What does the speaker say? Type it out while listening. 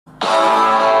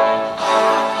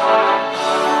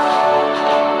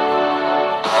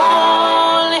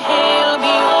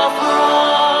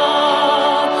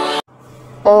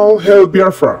hail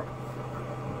Biafra.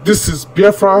 This is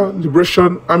Biafra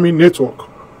Liberation Army Network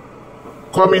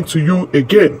coming to you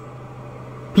again.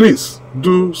 Please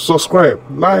do subscribe,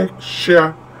 like,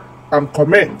 share, and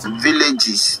comment.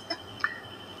 Villages,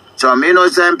 some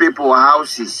innocent people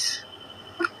houses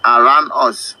around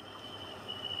us.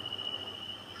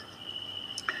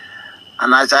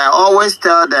 And as I always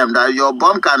tell them that your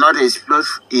bomb cannot explode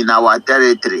in our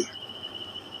territory,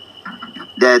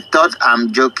 they thought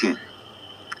I'm joking.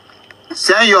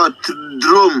 Send your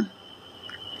drone,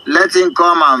 let him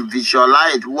come and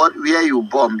visualize where you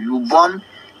bomb. You bomb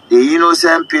the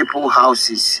innocent people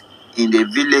houses in the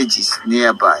villages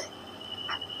nearby.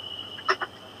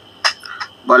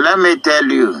 But let me tell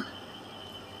you,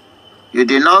 you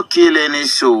did not kill any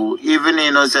soul, even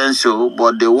innocent soul,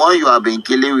 but the one you have been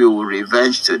killing will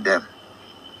revenge to them.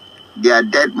 Their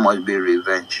death must be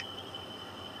revenge.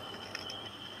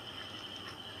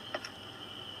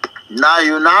 Now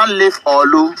you leave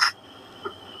Orlu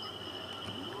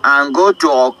and go to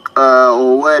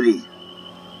Owerri.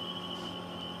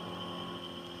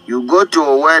 You go to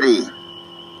Owerri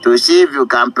to see if you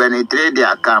can penetrate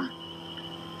their camp.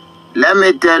 Let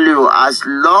me tell you, as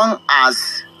long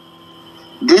as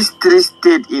this three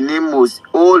state in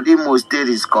all Imo State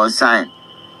is concerned,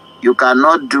 you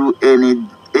cannot do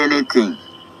anything.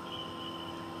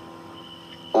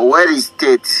 Owerri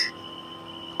State,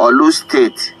 Orlu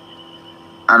State,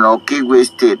 and Okigwe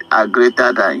State are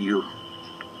greater than you.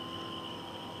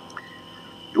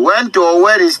 You went to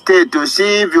Owerri State to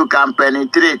see if you can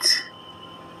penetrate.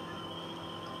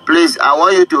 Please, I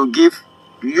want you to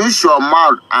use your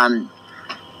mouth and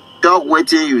talk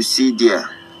what you see there.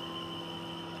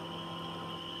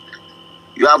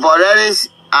 You have already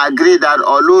agreed that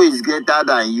Orlu is greater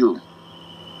than you.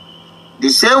 The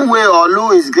same way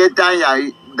Orlu is greater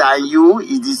than you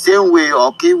is the same way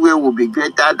Okigwe will be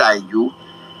greater than you.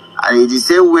 And in the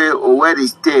same way, Owerri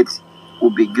State will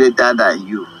be greater than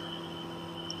you.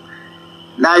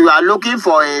 Now you are looking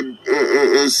for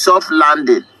a soft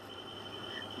landing.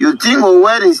 You think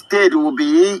Owerri State will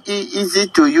be easy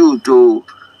to you to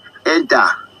enter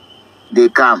the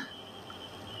camp.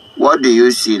 What do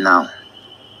you see now?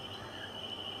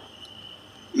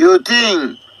 You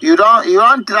think you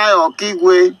don't try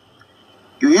Okigwe.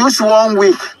 You use 1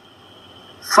 week,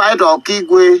 fight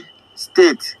Okigwe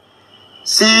State.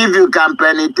 See if you can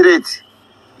penetrate.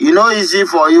 You know, easy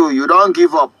for you. You don't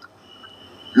give up.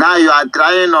 Now you are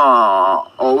trying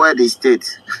Owerri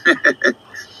State.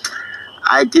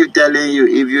 I keep telling you,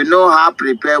 if you know how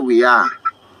prepared we are,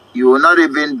 you will not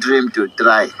even dream to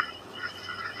try.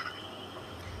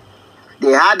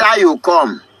 The harder you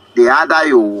come, the harder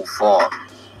you will fall.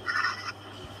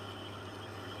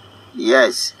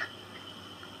 Yes.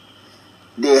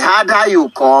 The harder you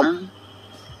come,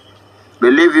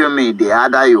 believe you me, the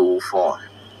harder you will fall.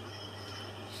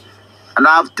 And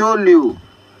I've told you,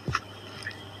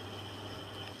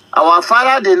 our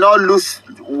father did not lose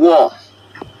war.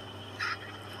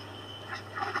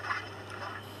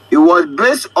 It was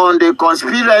based on the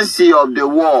conspiracy of the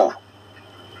war.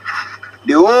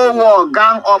 The whole war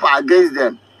gang up against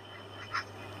them.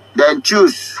 Then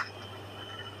choose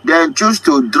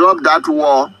to drop that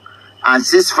war and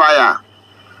cease fire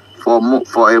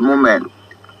for a moment.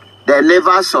 They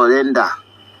never surrender.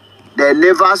 They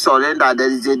never surrender.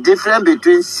 There is a difference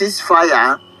between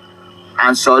ceasefire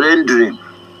and surrendering.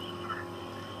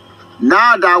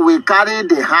 Now that we carry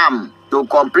the harm to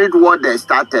complete what they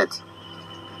started,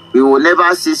 we will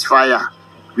never cease fire.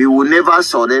 We will never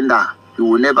surrender. We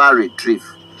will never retrieve.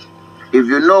 If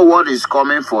you know what is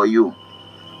coming for you,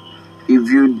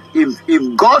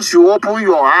 if God should open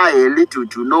your eye a little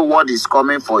to know what is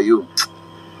coming for you,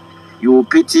 you will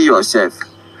pity yourself.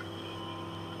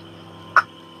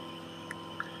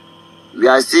 We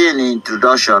are still in the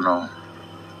introduction.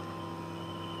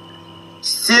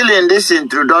 Still in this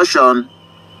introduction,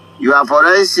 you have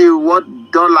already seen what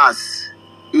dollars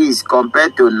is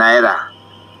compared to naira.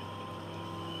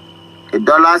 A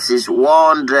dollar is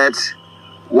 100,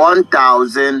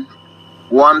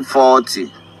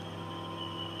 1,140.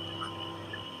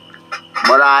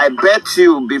 But I bet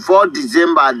you before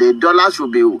December, the dollar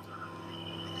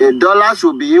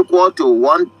should be equal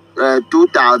to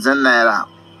 2,000 naira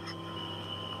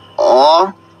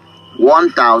or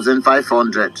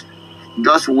 1,500.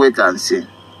 Just wait and see.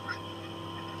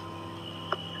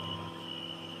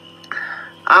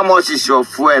 How much is your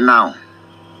fuel now?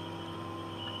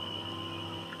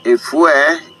 A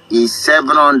fuel is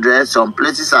 700. Some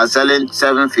places are selling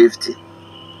 750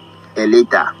 a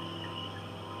liter.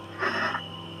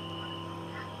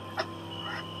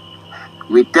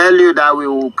 We tell you that we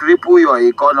will cripple your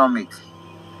economy.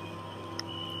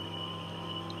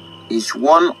 is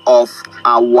one of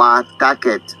our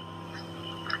targets.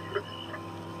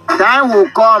 Time will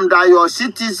come that your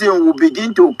citizen will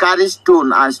begin to carry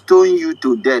stone and stone you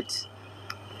to death.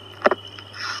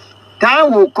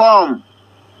 Time will come.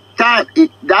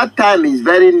 That time is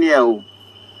very near.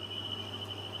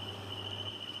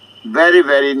 Very,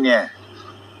 very near.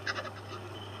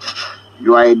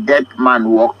 You are a dead man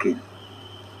walking.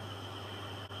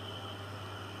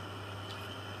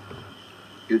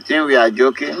 You think we are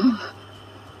joking?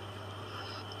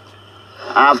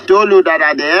 I've told you that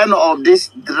at the end of this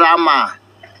drama,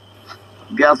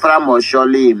 Biafra must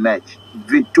surely emerge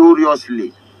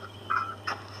victoriously.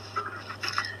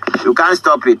 You can't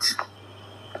stop it.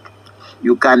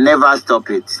 You can never stop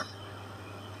it.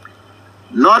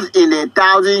 Not in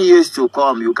 1,000 years to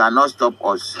come, you cannot stop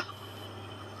us.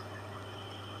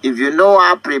 If you know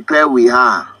how prepared we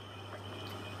are,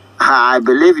 I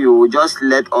believe you will just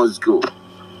let us go.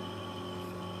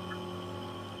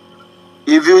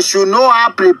 If you should know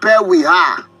how prepared we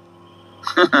are,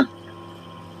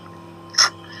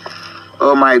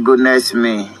 oh my goodness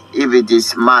me, if it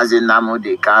is Mazinamo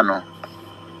Dekano,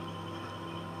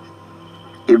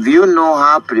 if you know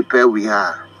how prepared we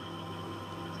are,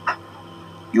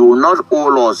 you will not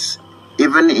hold us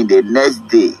even in the next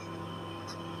day.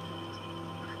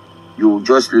 You will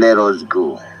just let us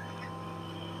go.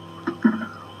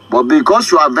 But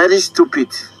because you are very stupid,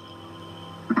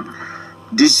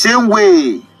 the same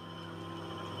way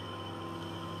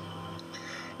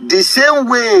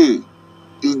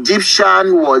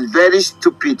Egyptian was very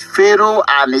stupid, Pharaoh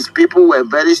and his people were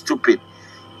very stupid,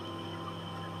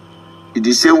 in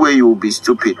the same way you will be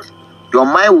stupid. Your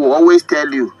mind will always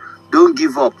tell you, don't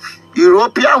give up.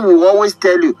 European will always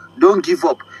tell you, don't give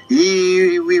up.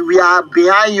 We are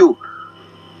behind you.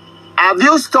 Have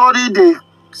you studied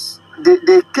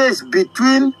the case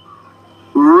between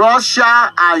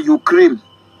Russia and Ukraine?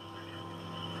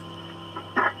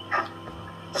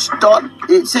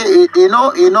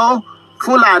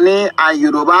 Fulani and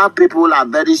Yoruba people are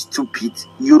very stupid.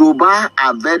 Yoruba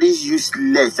are very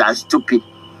useless and stupid.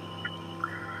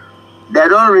 They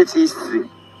don't read history.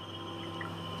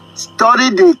 Study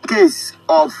the case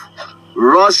of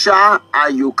Russia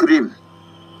and Ukraine.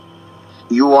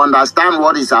 You understand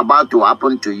what is about to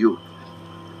happen to you.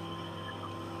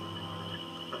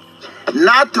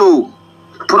 NATO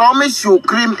promised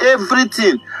Ukraine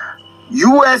everything.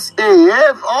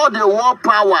 USA, all the world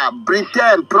power,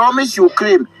 Britain promised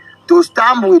Ukraine to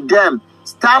stand with them,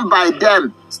 stand by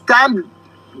them,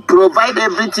 provide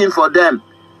everything for them,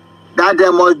 that they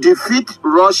must defeat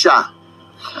Russia.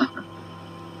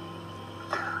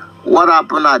 What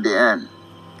happened at the end?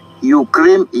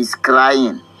 Ukraine is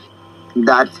crying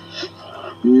that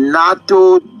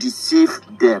NATO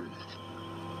deceived them.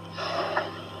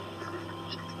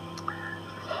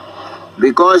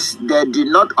 Because they did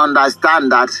not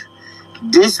understand that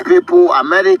these people,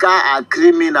 America, are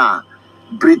criminal,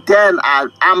 Britain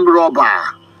are armed robber,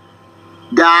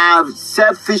 they are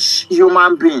selfish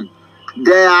human beings.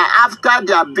 They are after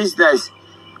their business.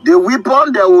 The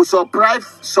weapon they will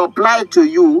supply to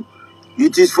you,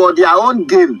 it is for their own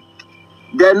game.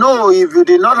 They know if you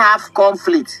did not have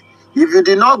conflict, if you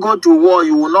did not go to war,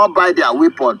 you will not buy their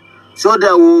weapon. So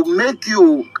they will make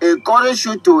you, encourage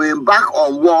you to embark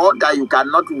on war that you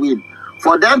cannot win,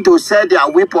 for them to sell their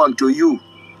weapon to you.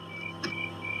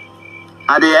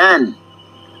 At the end,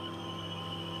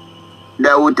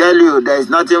 they will tell you there is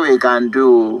nothing we can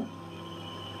do.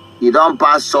 You don't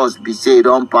pass us, be say you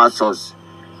don't pass us.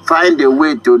 Find a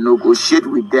way to negotiate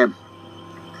with them.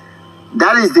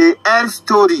 That is the end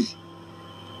story.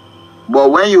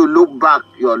 But when you look back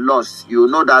your loss, you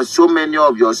know that so many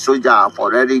of your soldiers have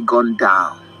already gone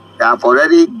down. They have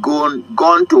already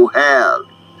gone to hell.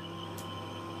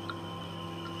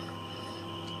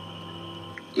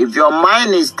 If your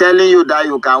mind is telling you that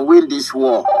you can win this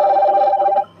war,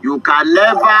 you can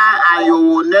never and you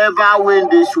will never win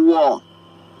this war.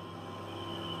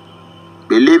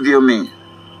 Believe you me.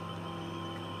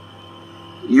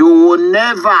 You will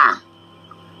never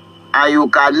and you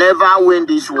can never win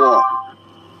this war.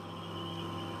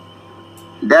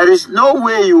 There is no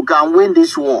way you can win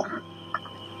this war.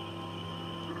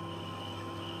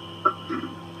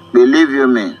 Believe you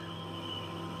me.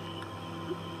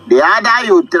 The harder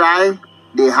you try,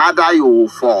 the harder you will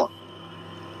fall.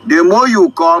 The more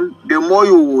you come, the more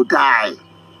you will die.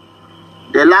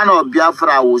 The land of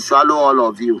Biafra will swallow all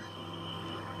of you.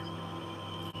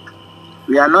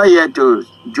 We are not here to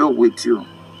joke with you.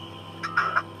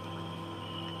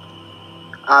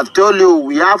 I've told you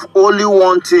we have only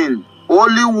one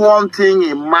thing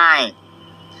in mind.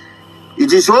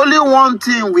 It is only one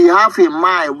thing we have in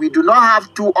mind. We do not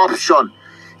have two options.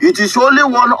 It is only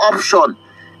one option.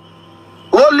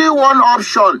 Only one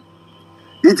option.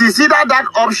 It is either that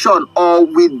option or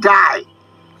we die.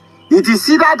 It is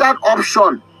either that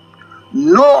option,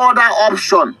 no other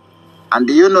option. And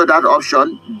do you know that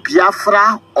option?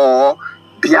 Biafra or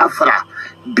Biafra.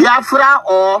 Biafra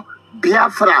or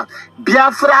Biafra.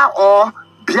 Biafra or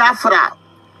Biafra.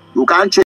 You can't change.